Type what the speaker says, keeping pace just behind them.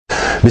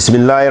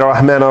Bismillahir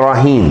Rahmanir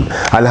Rahim.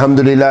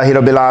 Alhamdulillahi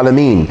Rabbil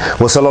Alameen.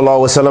 Wa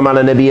sallallahu wa sallam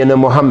ala nabiyyina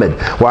Muhammad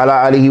wa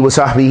ala alihi wa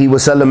sahbihi wa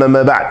sallam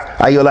amma ba'd.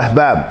 Ayyul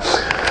ahbab.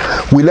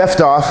 We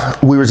left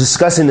off, we were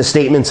discussing the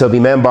statements of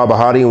Imam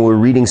Al-Barbaharee, and we were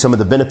reading some of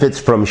the benefits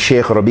from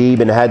Shaykh Rabi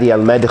bin Hadi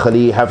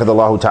al-Madkhali,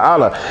 Hafidhullah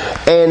Ta'ala.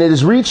 And it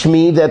has reached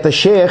me that the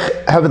Shaykh,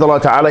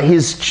 Hafidhullah Ta'ala,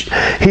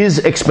 his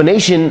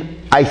explanation,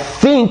 I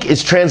think,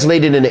 is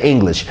translated into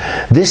English.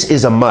 This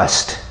is a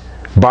must.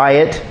 Buy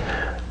it.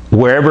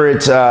 Wherever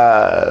it's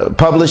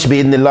published,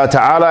 bi'idhnillah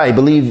ta'ala, I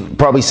believe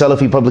probably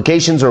Salafi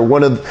Publications or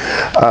one of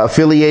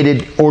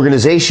affiliated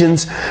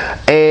organizations.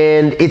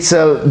 And it's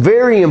a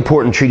very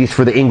important treatise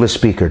for the English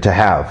speaker to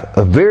have.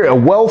 A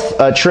wealth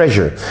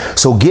treasure.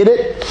 So get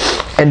it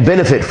and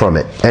benefit from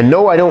it. And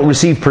no, I don't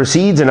receive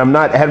proceeds, and I'm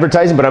not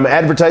advertising, but I'm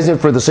advertising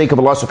for the sake of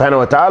Allah subhanahu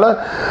wa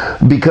ta'ala,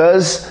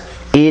 because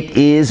it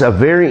is a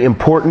very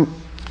important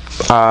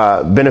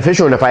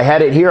beneficial. And if I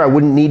had it here, I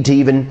wouldn't need to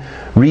even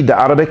read the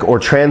Arabic or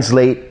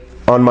translate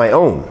on my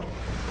own.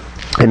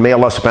 And may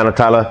Allah subhanahu wa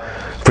ta'ala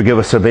forgive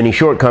us of any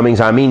shortcomings.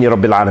 Ameen ya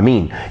Rabbil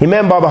Alameen.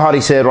 Imam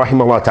Al-Barbaharee said,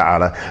 rahimahullah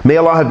ta'ala, may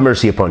Allah have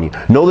mercy upon you.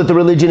 Know that the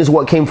religion is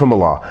what came from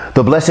Allah,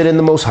 the Blessed and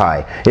the Most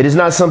High. It is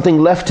not something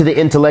left to the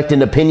intellect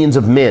and opinions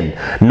of men.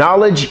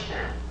 Knowledge,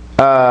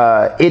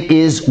 it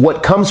is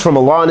what comes from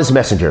Allah and His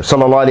Messenger,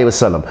 sallallahu alaihi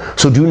wasallam.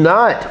 So do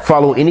not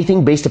follow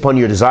anything based upon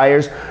your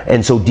desires,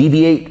 and so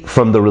deviate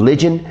from the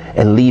religion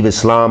and leave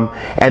Islam.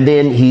 And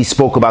then he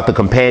spoke about the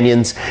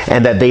companions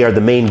and that they are the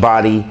main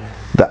body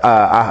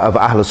of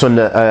Ahl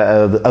Sunnah,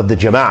 of the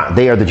Jama'ah.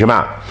 They are the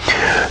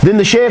Jama'ah. Then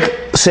the Shaykh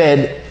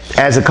said,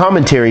 as a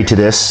commentary to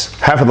this,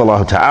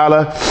 Hafidhullah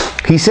Ta'ala,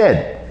 he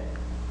said,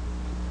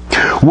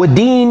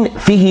 وَالدِّينِ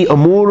فِيهِ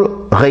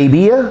أَمُورٌ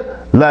غَيْبِيَّةٌ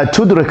لا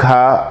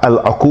تدركها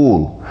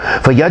العقول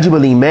فيجب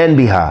الإيمان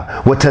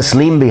بها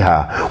والتسليم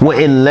بها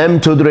وإن لم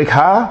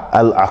تدركها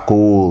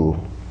العقول.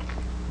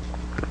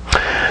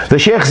 The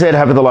Shaykh said,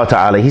 Hafidhullah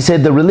Ta'ala, he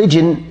said the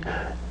religion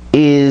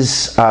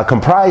is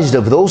comprised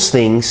of those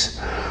things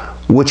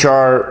which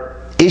are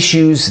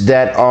issues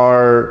that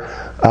are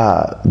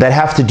that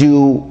have to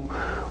do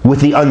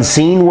with the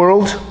unseen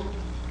world,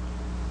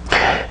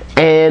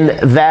 and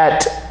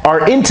that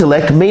our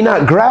intellect may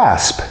not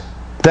grasp.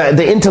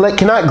 The intellect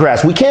cannot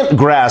grasp. We can't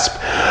grasp.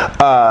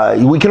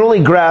 We can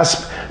only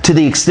grasp to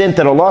the extent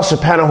that Allah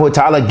subhanahu wa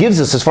ta'ala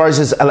gives us as far as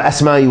His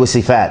al-asma'i wa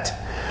sifat.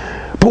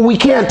 But we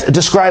can't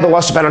describe Allah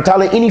subhanahu wa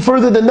ta'ala any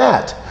further than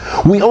that.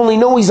 We only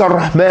know He's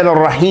ar-Rahman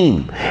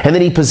ar-Rahim, and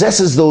that He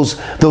possesses those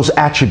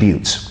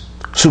attributes,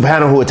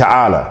 subhanahu wa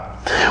ta'ala.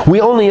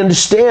 We only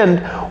understand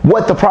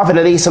what the Prophet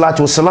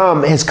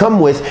ﷺ has come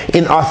with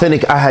in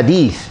authentic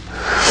ahadith.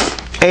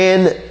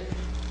 And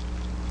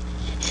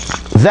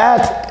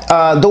that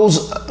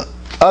those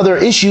other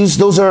issues,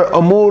 those are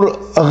amur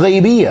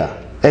ghaybiyah,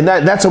 and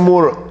that's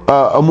amur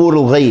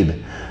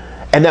al-ghayb,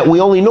 and that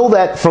we only know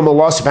that from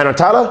Allah subhanahu wa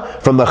ta'ala,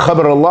 from the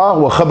khabar Allah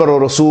wa khabar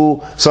Rasul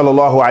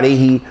sallallahu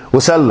alayhi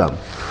wasallam.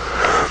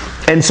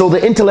 And so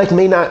the intellect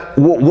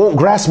won't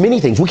grasp many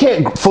things. We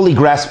can't fully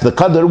grasp the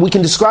qadr. We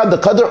can describe the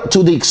qadr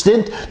to the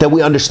extent that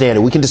we understand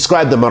it. We can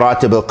describe the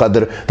maratib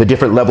al-qadr, the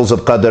different levels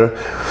of qadr.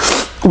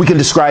 We can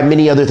describe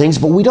many other things,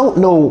 but we don't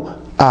know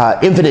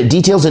infinite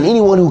details. And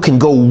anyone who can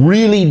go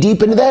really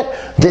deep into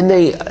that, then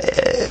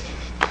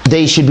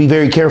they should be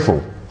very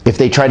careful if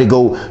they try to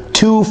go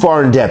too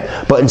far in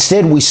depth. But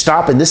instead we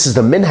stop, and this is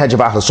the minhaj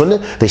of Ahl Sunnah,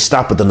 they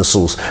stop with the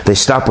nusus, they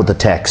stop with the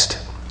text,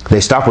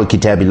 they stop with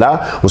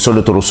Kitabillah wa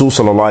Sunnatul Rasul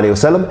sallallahu alayhi wa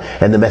sallam,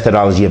 and the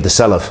methodology of the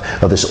Salaf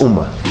of this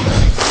ummah.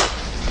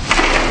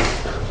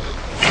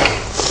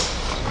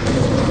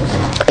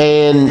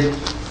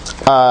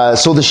 And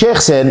so the Shaykh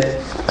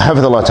said,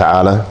 Hafidhullah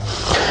Ta'ala,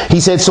 he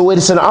said, so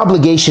it's an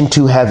obligation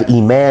to have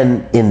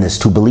iman in this,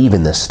 to believe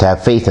in this, to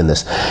have faith in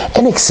this,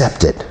 and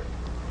accept it.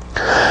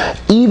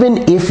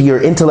 Even if your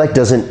intellect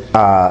doesn't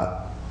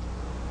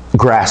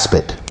grasp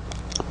it.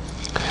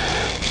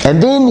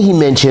 And then he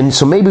mentioned,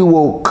 so maybe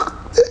we'll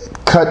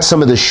cut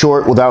some of this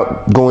short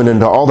without going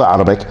into all the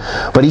Arabic,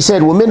 but he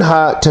said,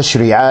 وَمِنْهَا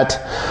تَشْرِيعَاتٍ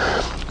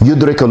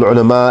يُدْرِكُ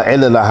الْعُلَمَاء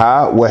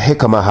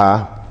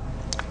عِلَلَهَا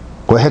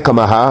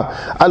وحكمها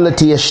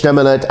التي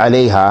اشتملت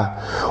عليها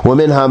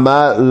ومنها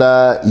ما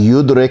لا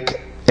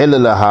يدرك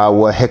عللها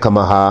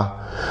وحكمها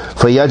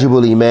فيجب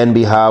الإيمان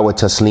بها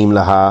والتسليم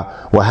لها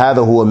وهذا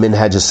هو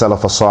منهج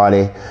السلف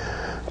الصالح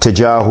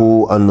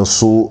تجاه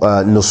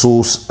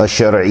النصوص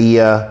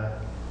الشرعية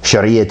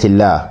شرعية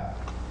الله.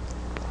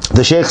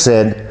 The Shaykh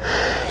said,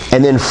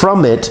 and then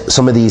from it,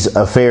 some of these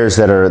affairs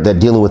that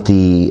deal with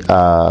the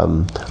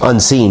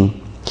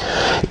unseen,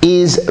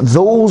 is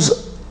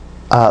those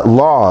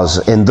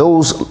laws and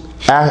those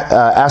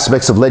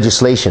aspects of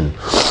legislation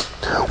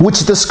which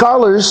the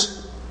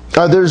scholars,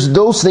 there's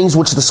those things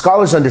which the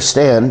scholars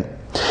understand,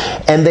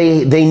 and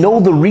they know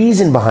the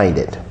reason behind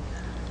it,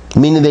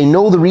 meaning they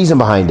know the reason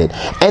behind it,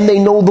 and they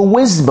know the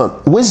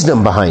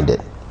wisdom behind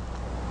it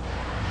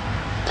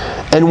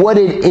and what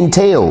it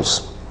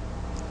entails.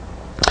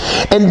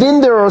 And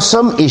then there are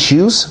some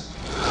issues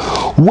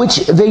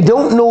which they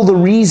don't know the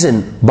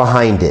reason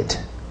behind it.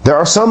 There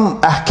are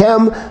some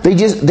ahkam,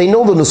 they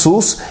know the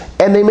nusus,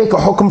 and they make a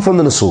hukm from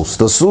the nusus.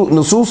 The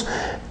nusus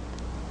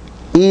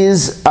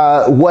is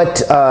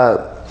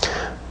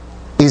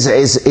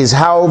is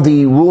how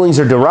the rulings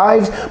are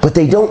derived, but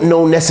they don't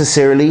know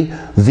necessarily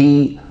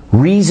the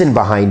reason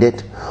behind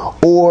it,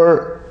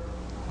 or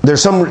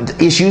there's some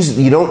issues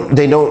the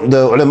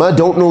ulama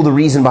don't know the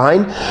reason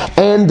behind,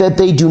 and that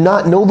they do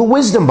not know the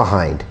wisdom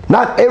behind.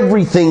 Not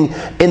everything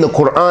in the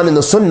Quran and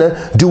the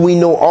Sunnah do we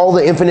know all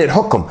the infinite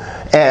hukm,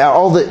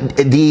 all the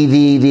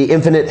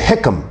infinite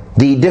hikam,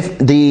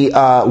 the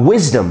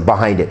wisdom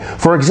behind it.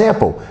 For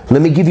example,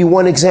 let me give you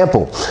one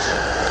example.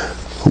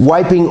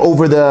 Wiping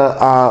over the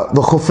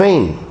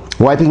khuffain,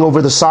 wiping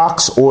over the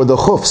socks or the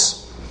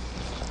khufs.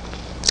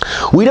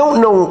 We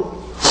don't know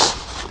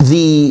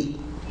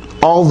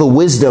all the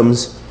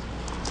wisdoms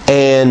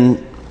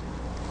and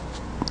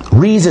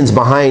reasons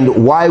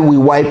behind why we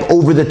wipe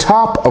over the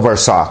top of our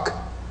sock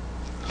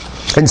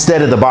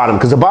instead of the bottom,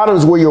 because the bottom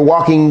is where you're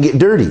walking and get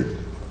dirty.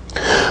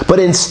 But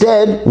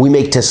instead, we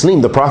make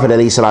taslim. The Prophet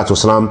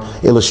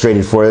ﷺ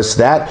illustrated for us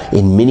that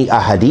in many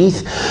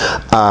ahadith,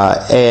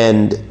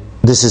 and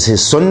this is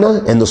his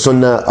sunnah and the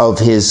sunnah of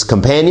his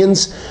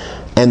companions,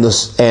 and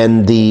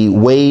the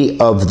way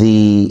of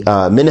the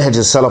minhaj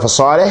Salaf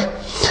Salih.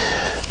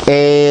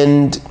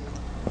 And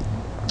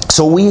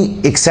so we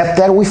accept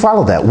that and we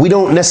follow that. We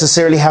don't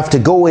necessarily have to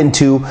go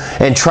into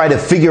and try to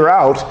figure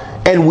out,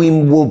 and we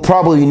will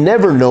probably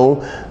never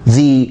know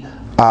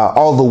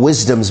all the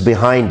wisdoms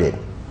behind it,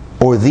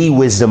 or the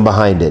wisdom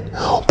behind it,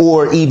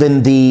 or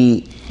even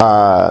the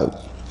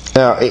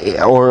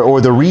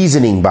or the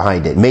reasoning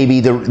behind it. Maybe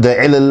the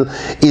ilal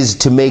is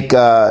to make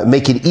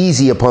it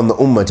easy upon the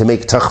ummah, to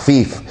make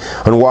takhfif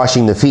on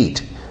washing the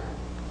feet,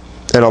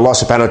 and Allah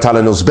subhanahu wa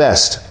ta'ala knows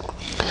best.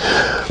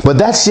 But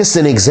that's just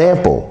an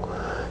example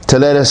to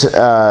let us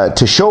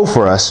to show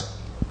for us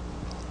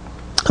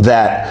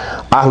that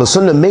Ahl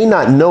Sunnah may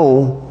not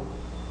know,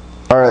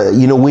 or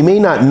we may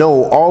not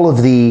know all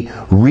of the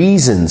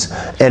reasons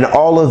and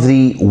all of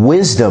the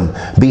wisdom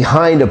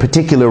behind a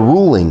particular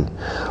ruling,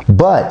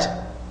 but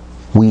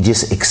we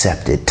just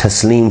accept it.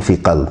 Taslim fi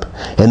qalb.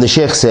 And the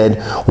Shaykh said,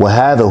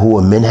 وَهَذَا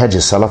هُوَ مِنْهَجِ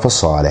السَّلَفِ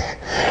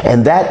الصَّالِحِ.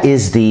 And that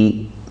is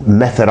the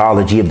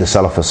methodology of the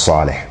Salaf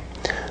al-Salih.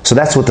 So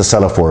that's what the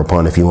Salaf were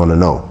upon, if you want to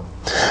know.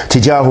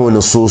 تِجَاهُ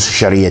نُصُوص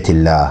شَرِيَةِ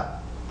اللَّهِ.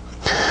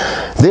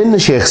 Then the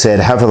Shaykh said,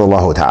 حفظ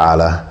الله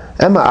تعالى,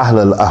 أما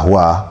أهل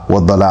الأهواء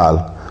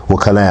والضلال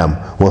وكلام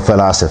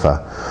وفلاسفة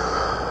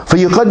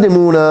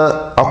فيقدمون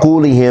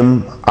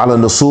عقولهم على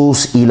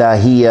النصوص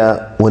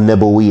إلهية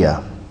والنبوية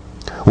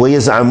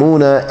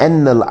ويزعمون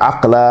أن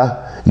العقل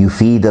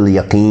يفيد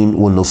اليقين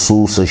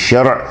والنصوص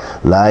الشرع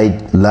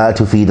لا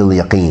تفيد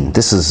اليقين.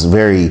 This is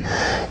very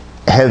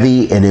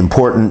heavy and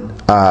important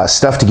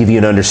stuff to give you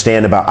an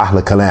understand about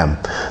Ahl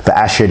Kalam, the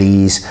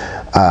Asharis,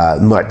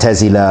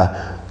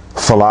 Mu'tazila,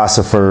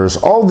 philosophers,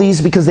 all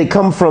these, because they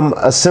come from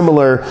a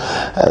similar,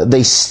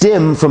 they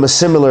stem from a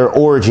similar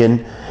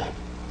origin,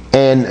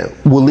 and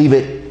we'll leave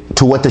it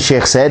to what the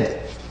Shaykh said.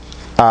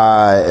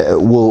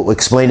 We'll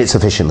explain it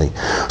sufficiently.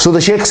 So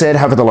the Shaykh said,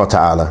 Hafidhullah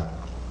Ta'ala,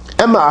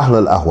 Amma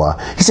Ahl al-Ahwa.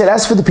 He said,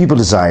 as for the people of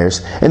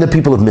desires, and the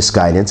people of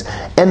misguidance,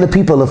 and the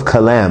people of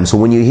Kalam. So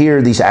when you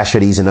hear these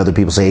Asharis and other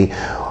people say,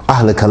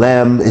 Ahl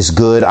Kalam is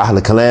good, Ahl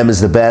Kalam is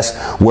the best,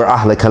 we're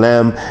Ahl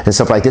Kalam, and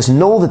stuff like this,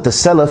 know that the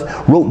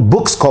Salaf wrote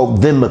books called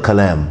Dhimma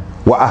Kalam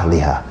wa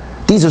Ahliha.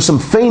 These are some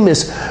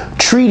famous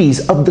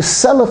treaties of the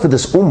Salaf of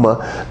this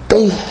ummah.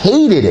 They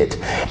hated it,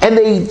 and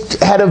they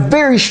had a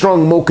very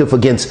strong motive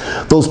against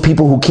those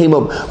people who came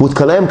up with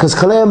Kalam, because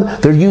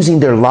Kalam, they're using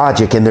their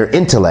logic and their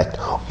intellect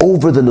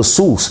over the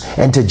nusus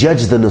and to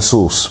judge the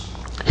nusus.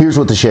 Here's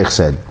what the Shaykh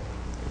said.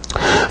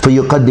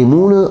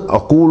 فَيُقَدِّمُونَ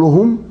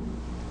أَقُولُهُمْ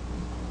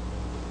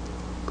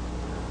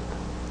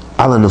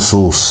عَلَى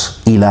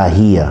نُصُوص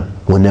إِلَهِيَّةٍ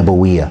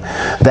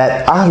وَنَبَوِيَّةٍ.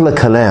 That Ahl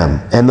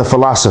Kalam and the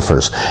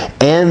philosophers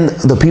and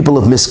the people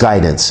of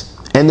misguidance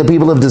and the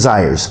people of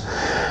desires,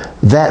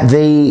 that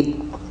they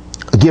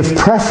give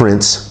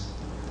preference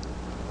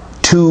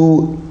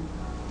to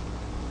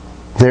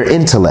their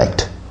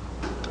intellect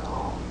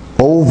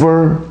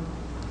over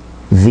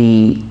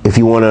the, if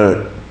you want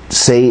to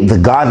say, the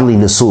godly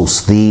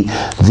nusus,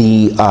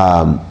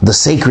 the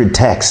sacred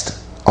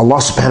text, Allah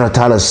subhanahu wa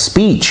ta'ala's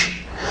speech,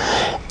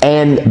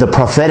 and the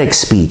prophetic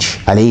speech,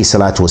 alayhi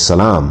salatu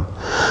wassalam.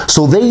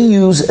 So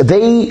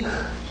they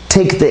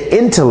take the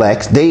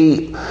intellect,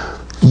 they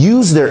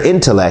use their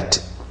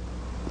intellect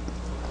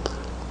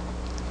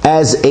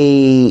as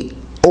a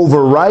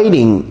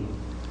overriding,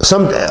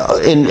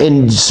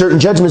 in certain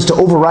judgments, to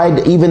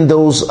override even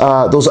those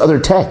other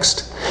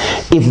texts.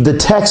 If the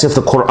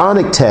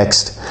Quranic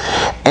text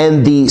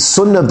and the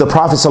Sunnah of the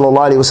Prophet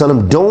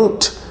ﷺ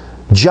don't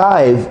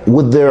jive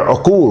with their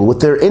uqul, with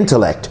their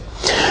intellect,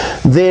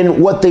 then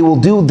what they will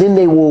do, then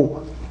they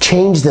will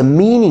change the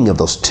meaning of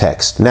those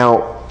texts.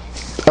 Now,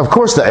 of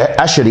course, the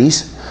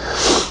Asharis,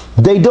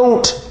 they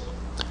don't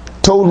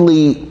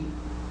totally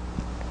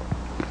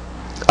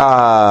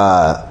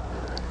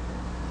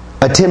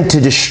attempt to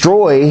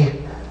destroy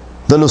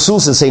the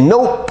nusus and say,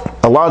 nope,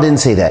 Allah didn't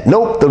say that.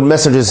 Nope, the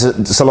Messenger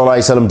sallallahu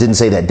alaihi wasallam didn't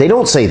say that. They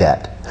don't say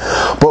that.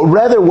 But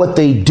rather what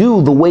they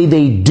do, the way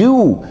they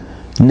do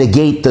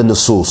negate the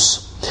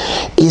nusus,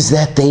 is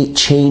that they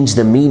change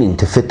the meaning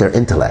to fit their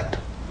intellect.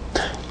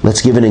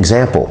 Let's give an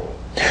example.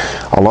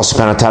 Allah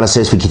subhanahu wa ta'ala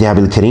says في كتاب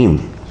الكريم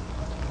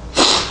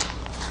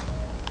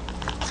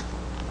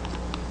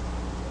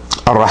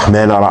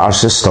الرحمن على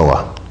عرش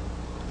استوى.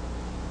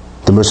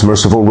 The most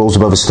merciful rose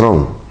above his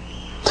throne.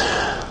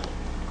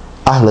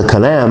 Ahl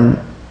Kalam,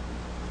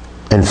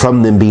 and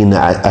from them being the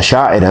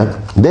Ash'ari,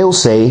 they'll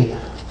say,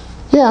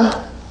 yeah,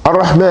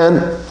 Ar-Rahman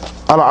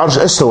ala arsh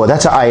istawa.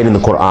 That's an ayat in the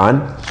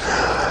Quran.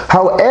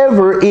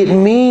 However, it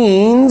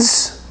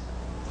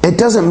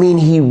doesn't mean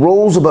he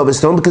rose above his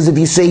throne, because if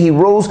you say he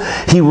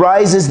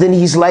rises, then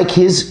he's like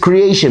his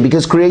creation,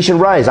 because creation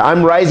rises.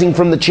 I'm rising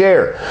from the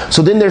chair.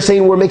 So then they're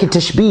saying we're making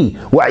tashbih.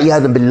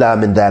 وَعِيَاذًا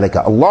بِاللَّهِ مِنْ ذَلِكَ.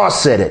 Allah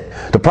said it.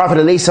 The Prophet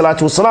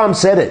ﷺ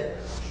said it.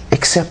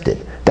 Accept it.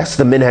 That's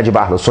the minhaj of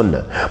Ahl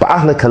Sunnah. But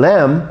Ahl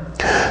Kalam,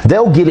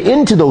 they'll get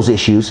into those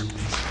issues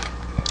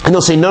and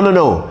they'll say,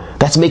 no,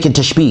 that's making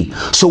tashbih.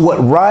 So what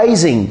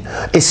rising,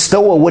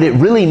 istawa, what it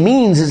really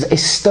means is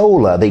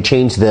istola. They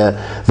changed the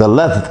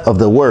lafz of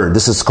the word.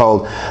 This is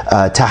called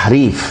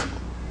tahrif.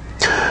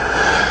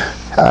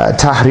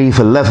 Tahrif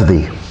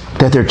al-lafzi.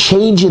 That they're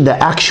changing the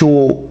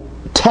actual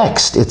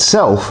text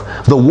itself,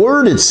 the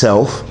word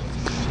itself,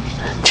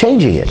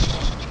 changing it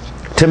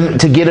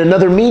to get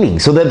another meaning,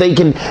 so that they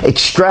can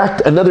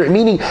extract another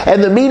meaning,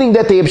 and the meaning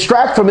that they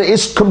abstract from it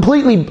is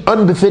completely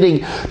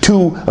unbefitting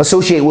to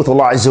associate with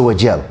Allah Azza wa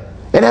Jal.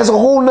 It has a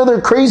whole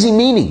nother crazy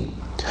meaning.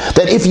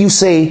 That if you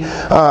say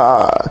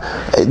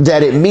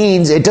that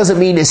it doesn't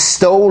mean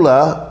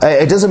istola,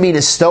 it doesn't mean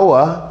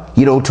istoa,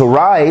 to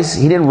rise.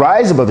 He didn't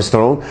rise above his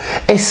throne.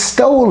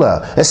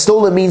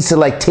 Istola means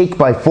to take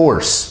by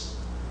force.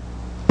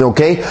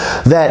 Okay?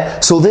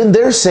 So then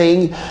they're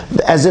saying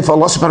as if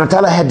Allah subhanahu wa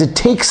ta'ala had to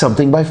take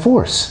something by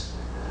force.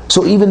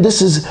 So even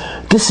this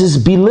is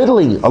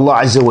belittling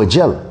Allah Azza wa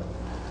Jal.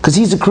 Because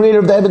He's the creator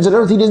of the heavens and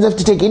earth. He doesn't have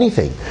to take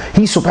anything.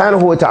 He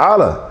subhanahu wa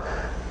ta'ala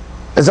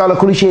is ala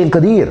kulli shay'in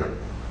qadir.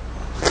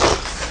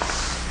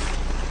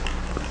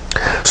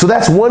 So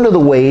that's one of the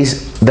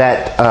ways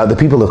that the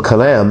people of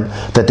Kalam,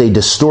 that they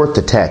distort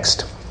the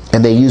text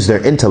and they use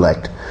their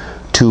intellect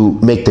to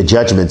make the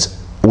judgments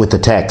with the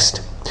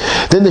text.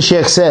 Then the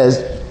Shaykh says,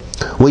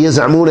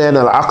 وَيَزْعَمُونَ أَنَ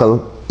الْعَقْلِ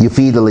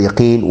يُفِيدُ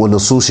الْيَقِينَ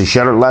وَنُصُوصِ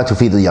الشَّرْعِ لَا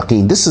تُفِيدُ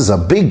الْيَقِينَ. This is a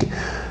big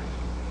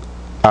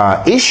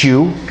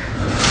issue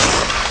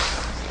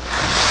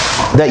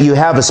that you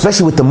have,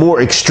 especially with the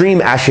more extreme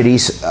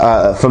Asharis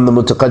from the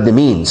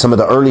Mutaqaddimeen, some of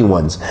the early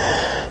ones.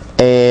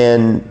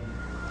 And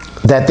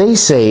that they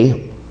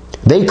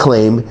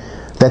claim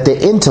that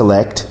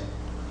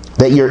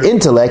your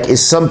intellect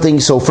is something,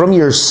 so from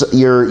your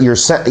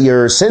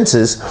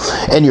senses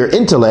and your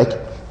intellect,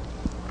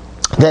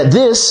 that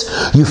this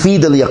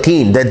yufid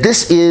al-yaqeen, that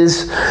this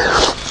is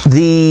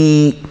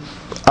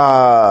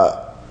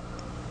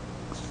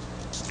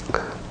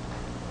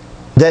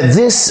that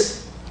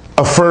this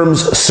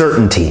affirms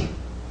certainty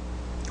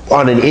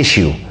on an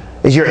issue,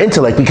 is your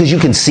intellect, because you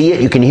can see it,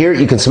 you can hear it,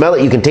 you can smell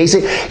it, you can taste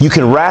it, you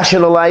can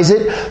rationalize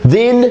it.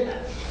 Then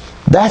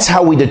that's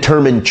how we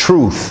determine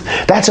truth.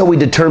 That's how we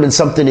determine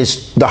something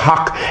is the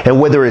haqq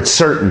and whether it's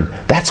certain.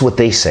 That's what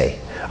they say.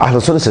 Ahl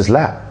Sunnah says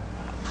la.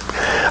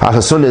 Ahl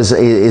Sunnah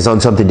is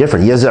on something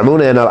different.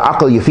 يَزْعَمُونَ أَنَ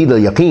الْعَقْلَ يُفِيدُ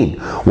الْيَقِينَ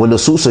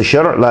وَنُصُوصُ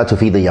الشَّرْعِ لَا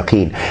تُفِيدُ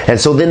الْيَقِينَ. And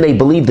so then they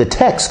believe the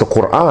text, the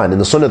Quran and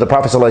the Sunnah of the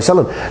Prophet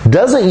ﷺ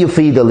doesn't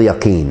yufid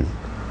al-yaqeen.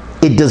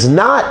 It does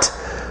not.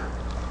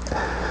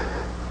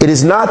 It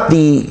is not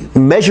the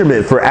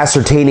measurement for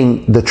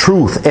ascertaining the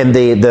truth and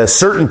the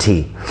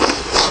certainty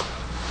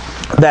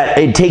that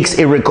it takes.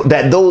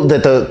 That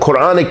the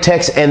Quranic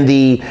text and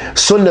the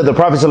Sunnah of the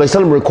Prophet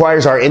ﷺ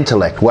requires our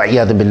intellect.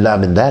 وَعِيَاذًا بِاللَّهِ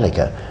مِنْ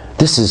ذَلِكَ.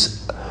 This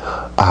is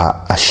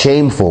a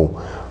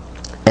shameful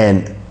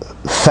and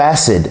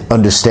facet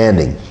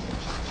understanding.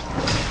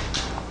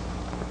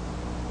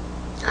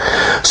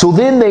 So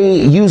then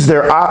they use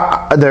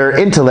their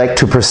intellect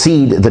to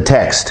precede the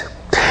text,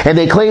 and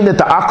they claim that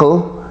the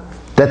aql,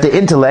 that the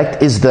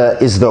intellect is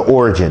the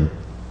origin.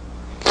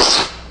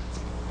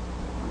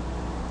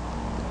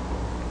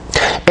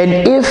 And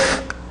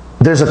if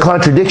there's a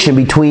contradiction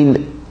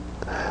between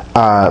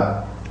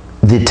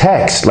the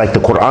text, like the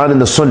Quran and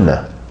the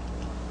Sunnah,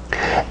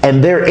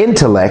 and their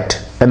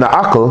intellect and the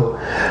aql,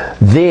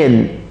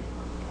 then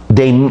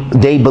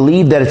they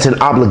believe that it's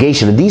an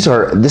obligation. And this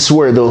is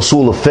where the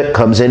usul of fiqh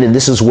comes in, and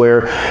this is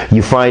where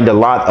you find a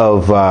lot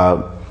of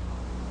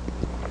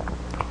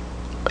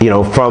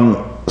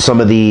from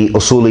some of the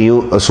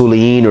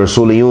usuliyin or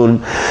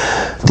usuliyun,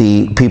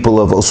 the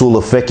people of usul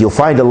of fiqh, you'll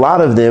find a lot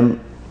of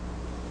them,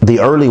 the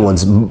early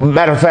ones,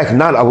 matter of fact,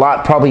 not a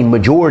lot, probably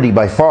majority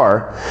by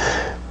far,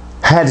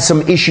 had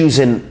some issues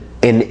in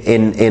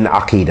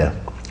Aqidah.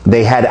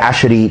 They had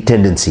Ashari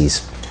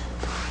tendencies.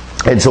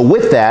 And so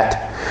with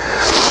that,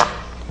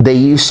 they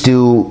used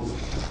to,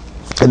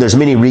 and there's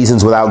many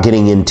reasons without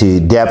getting into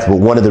depth, but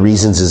one of the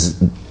reasons is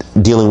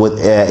dealing with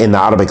in the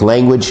Arabic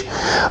language.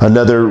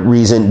 Another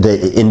reason,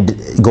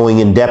 going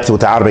in depth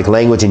with the Arabic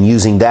language and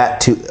using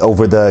that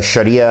over the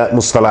Sharia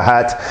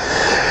mustalahat.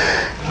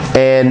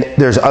 And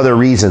there's other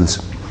reasons.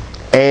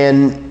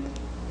 And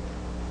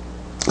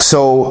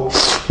so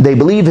they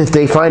believe if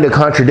they find a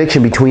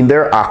contradiction between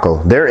their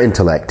aql, their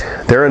intellect,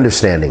 their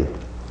understanding,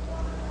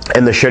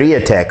 and the Sharia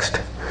text,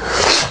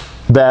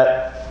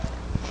 that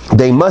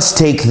they must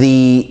take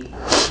the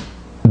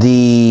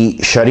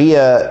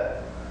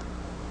Sharia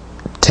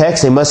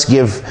text, they must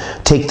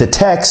take the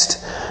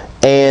text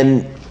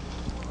and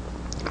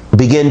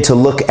begin to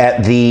look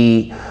at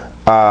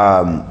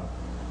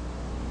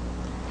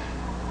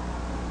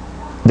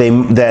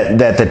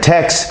that the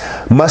text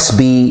must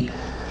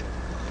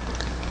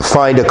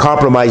find a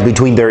compromise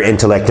between their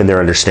intellect and their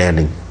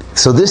understanding.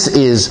 So this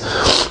is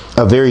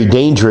a very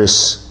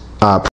dangerous